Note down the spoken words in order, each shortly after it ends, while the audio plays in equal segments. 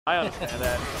I understand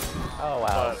that. Oh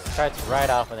wow! Starts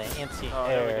right off with an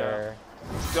anti-air.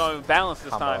 Going balanced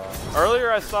this time.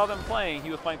 Earlier I saw them playing. He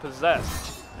was playing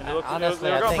possessed, and they Honestly,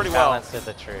 were I going think pretty well. balance is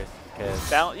the truth.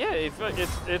 Yeah,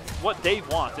 it's what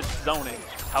Dave wants. It's zoning.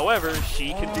 However, she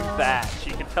can do that.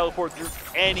 She can teleport through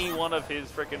any one of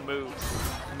his freaking moves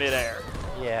midair.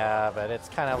 Yeah, but it's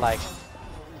kind of like.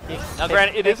 Now,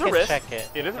 granted, it is a risk.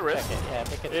 It is a risk. Yeah,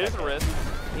 it is a risk.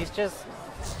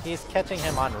 He's catching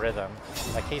him on rhythm.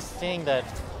 Like he's seeing that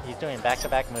he's doing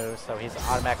back-to-back moves, so he's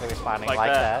automatically responding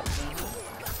like that.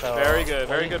 So very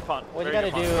good punt. What you got to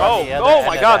do? Oh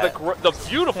my God! The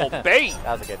beautiful bait.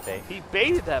 That was a good bait. He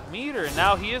baited that meter, and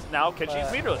now he is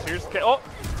Kenshi's meterless. Here's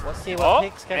Let's see what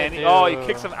Pig's gonna do. Oh, he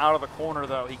kicks him out of the corner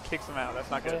though. He kicks him out.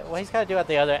 That's not good. What he's got to do at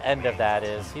the other end of that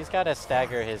is he's got to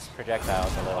stagger his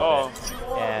projectiles a little bit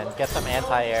and get some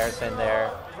anti-airs in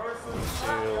there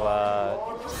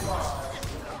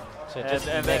to just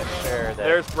make sure that.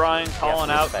 There's Brian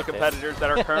calling out the competitors that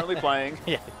are currently playing.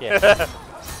 Yeah.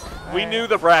 We knew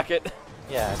the bracket.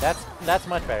 Yeah, that's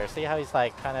much better. See how he's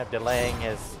like kind of delaying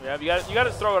his. Yeah, you got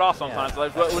to throw it off sometimes.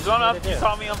 Like, you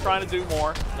taught me I'm trying to do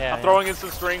more. Yeah, I'm throwing in some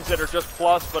strings that are just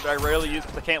plus, but I rarely use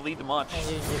because I can't lead to much.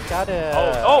 You've got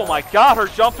to. Oh my God, her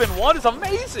jump in one is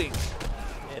amazing.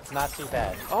 It's not too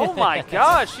bad. Oh my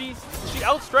gosh, she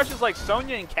outstretches like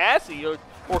Sonya and Cassie or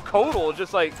Kodal,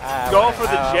 just like going for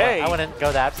the J. I wouldn't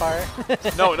go that far.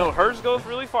 No, hers goes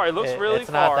really far. It looks really far.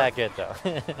 It's not that good though.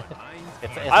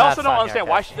 I also don't understand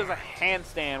why she does a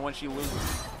handstand when she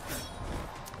loses.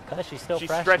 Because she's still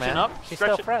fresh, stretching man. up. She's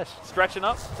still fresh. Stretching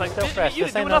up. It's like, still fresh. You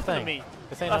didn't do nothing to me.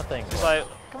 This ain't nothing. It's like,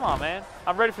 come on, man.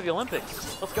 I'm ready for the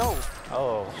Olympics. Let's go.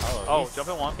 Jump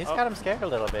in one. He's got him scared a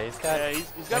little bit. He's got a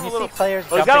little. Players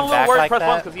he's got a little worried like press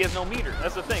one because he has no meter.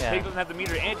 That's the thing. Yeah. Pig doesn't have the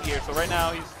meter anti-air, so right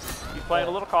now he's playing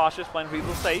a little cautious, playing a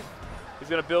little safe. He's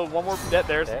gonna build one more net.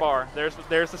 There's the bar. There's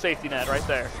the safety net right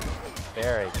there.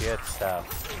 Very good stuff.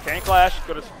 Can't clash.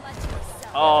 Go to.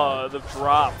 Oh, the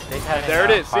drop. There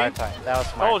it is. See? That was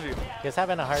smart. Told you. He's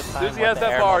having a hard time as with he has the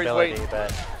that air bar, mobility, he's waiting.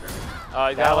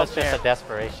 But that was just a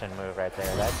desperation move right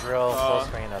there. That drill full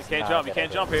screen was can't jump. You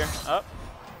can't jump here. Up.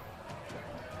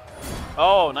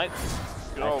 Oh, nice.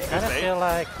 I kind of feel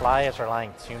like Fly is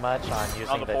relying too much on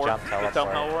using the jump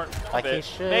teleport. Like he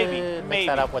should mix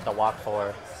that up with the walk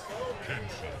forward.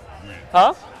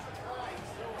 Huh?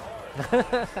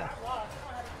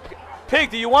 Pig,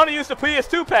 do you want to use the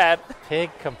PS2 pad? Pig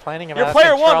complaining about your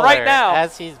player one right now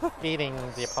as he's beating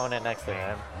the opponent next to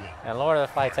him. And Lord of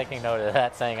the Fly taking note of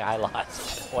that, saying, I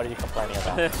lost. What are you complaining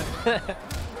about?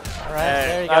 All right,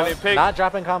 there you go. I mean, Pig, not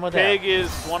dropping combo down. Pig is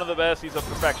one of the best. He's a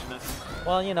perfectionist.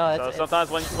 Well, you know, so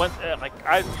sometimes when like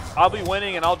I'll be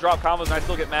winning and I'll drop combos and I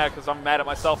still get mad because I'm mad at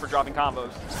myself for dropping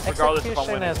combos, regardless if I'm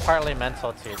winning. Execution is partly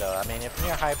mental too, though. I mean, if you're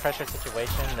in a high pressure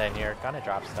situation, then you're gonna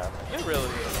drop stuff. It really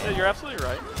is. Yeah, you're absolutely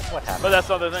right. What happens? But that's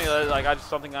the other thing. Like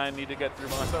something I need to get through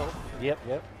myself. Yep.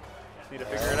 Just need to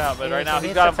figure it out. But right now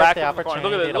he's got him back in the corner.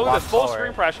 Look at this full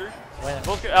screen pressure.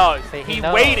 He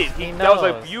waited. That was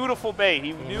a beautiful bait.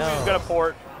 He knew he was gonna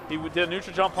port. He did a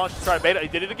neutral jump punch to try to bait it. He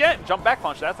did it again. Jump back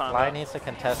punch that time. Fly needs to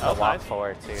contest the walk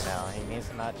forward too now. He needs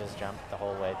to not just jump the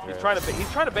whole way through. He's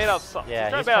trying to bait out some. Yeah,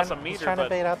 he's trying to bait out some meter. He's trying to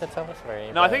bait out the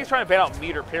teleport. No, I think he's trying to bait out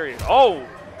meter. Period. Oh,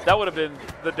 that would have been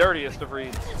the dirtiest of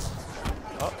reads.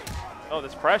 Oh,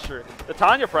 this pressure. The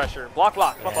Tanya pressure. Block.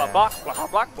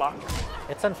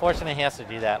 It's unfortunate he has to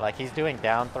do that. Like he's doing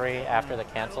down 3 after the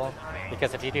cancel,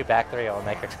 because if you do back 3, it will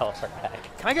make her teleport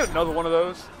back. Can I get another one of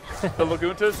those? The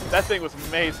Laguntas? That thing was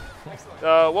amazing.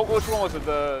 Which one was it?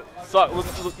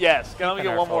 Yes. Can I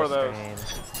get one more of those?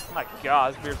 Oh my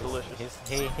God, this beer's delicious.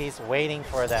 He's waiting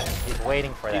for that. He's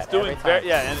waiting for that. He's doing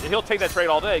and he'll take that trade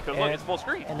all day because look, it's full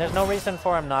screen. And there's no reason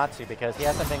for him not to because he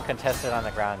hasn't been contested on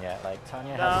the ground yet. Like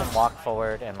Tanya hasn't walked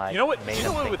forward and like. You know what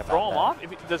would throw him off?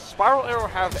 Does Spiral Arrow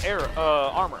have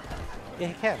armor? Yeah,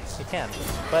 he can.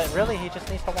 But really, he just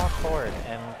needs to walk forward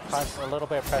and cause a little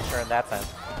bit of pressure in that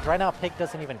sense. Right now, Pig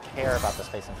doesn't even care about the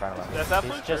space in front of him. That's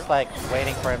absolutely He's just like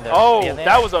waiting for him to be in there.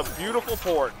 That was a beautiful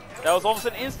port. That was almost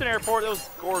an instant air port. That was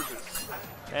gorgeous.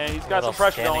 And he's got some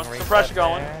pressure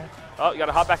going. Oh, you got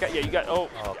to hop back out. Yeah, you got.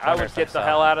 I would get the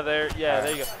hell out of there. Yeah,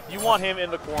 there you go. You want him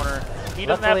in the corner. He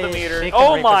doesn't have the meter.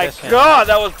 Oh my God,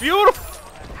 that was beautiful.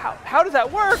 How does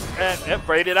that work? And it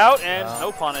braided out and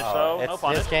no punish.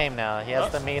 It's his game now. He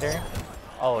has the meter.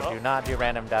 Do not do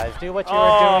random dives. Do what you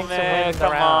were doing to win the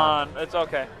round. Come on. It's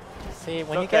okay. See,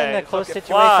 when you get into close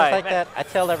situations like that, I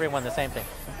tell everyone the same thing.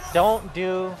 Don't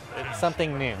do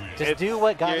something new. Just do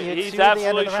what got you to the end of the round. He's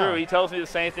absolutely true. He tells me the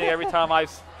same thing every time I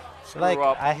screw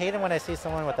up. I hate it when I see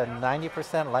someone with a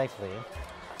 90% life lead.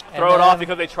 throw it off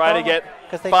because they try to get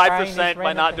 5%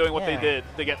 by not doing what they did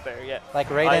to get there. Yeah. Like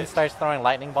Raiden starts throwing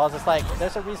lightning balls. It's like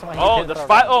there's a reason why he didn't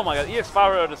throw oh my God! EX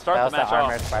Spyro to start the match off. That was the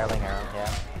armored spiraling arrow.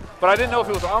 Yeah. But I didn't know if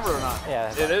it was armored or not.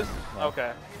 Yeah. It is. Yeah.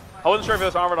 Okay. I wasn't sure if it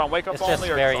was armored on wake up only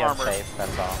or very armored. Unsafe,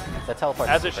 that's all. The teleport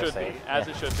as is it should safe. be. As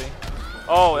it should be.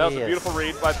 Oh, that was a beautiful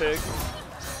read by Pig.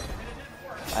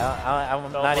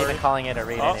 I'm not even calling it a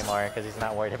read anymore because he's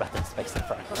not worried about the space in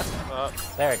front.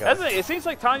 There it goes. It seems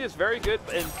like Tanya's very good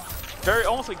and very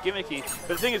almost like gimmicky.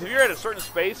 But the thing is, if you're at a certain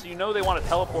space, you know they want to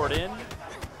teleport in.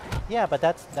 Yeah, but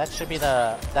that should be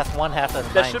that's one half of the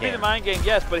mind game. That should be the mind game,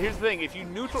 yes. But here's the thing: if you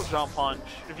neutral jump punch,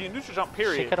 if you neutral jump,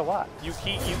 period, she could have walked.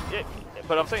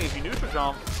 But I'm saying if you neutral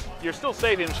jump, you're still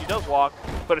safe if she does walk.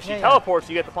 But if she teleports,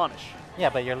 you get the punish. Yeah,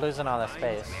 but you're losing all the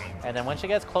space. And then when she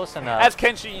gets close enough... As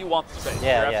Kenshi, you want the space.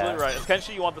 Yeah, you're absolutely right. As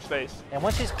Kenshi, you want the space. And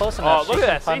when she's close enough, she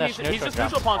can punish neutral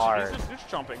jumps hard. He's just neutral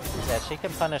jumping. Yeah, she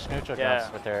can punish neutral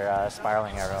jumps with her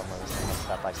spiraling arrow moves and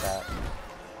stuff like that.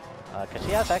 Because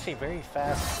she has actually very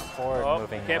fast forward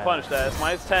moving. Can't punish that. It's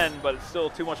 -10, but it's still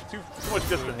too much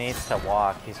distance. He needs to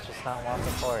walk. He's just not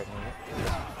walking forward.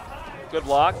 Good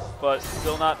block, but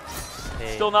still not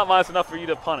minus enough for you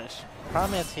to punish.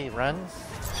 Problem is he runs,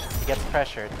 he gets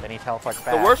pressured, then he teleports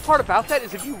back. The worst part about that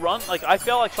is if you run, like I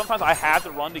feel like sometimes I have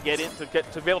to run to get in to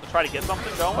be able to try to get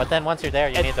something going. But then once you're there,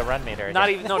 you need the run meter. Not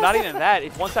even that.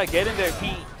 Once I get in there,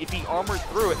 if he armors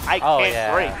through it, I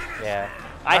can't break. Yeah.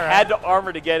 I had to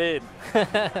armor to get in. Pick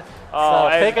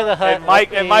of the Hut.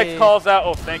 And Mike calls out.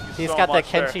 Oh, thank you so much. He's got the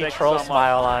Kenshi troll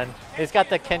smile on. He's got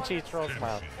the Kenshi troll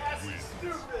smile.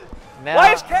 Now,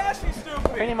 why is Cassie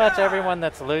stupid? Pretty much everyone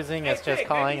that's losing is just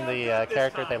calling the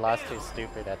character they lost to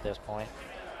stupid at this point.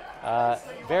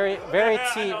 Very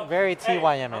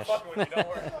TYM-ish.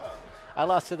 I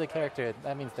lost to the character.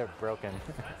 That means they're broken.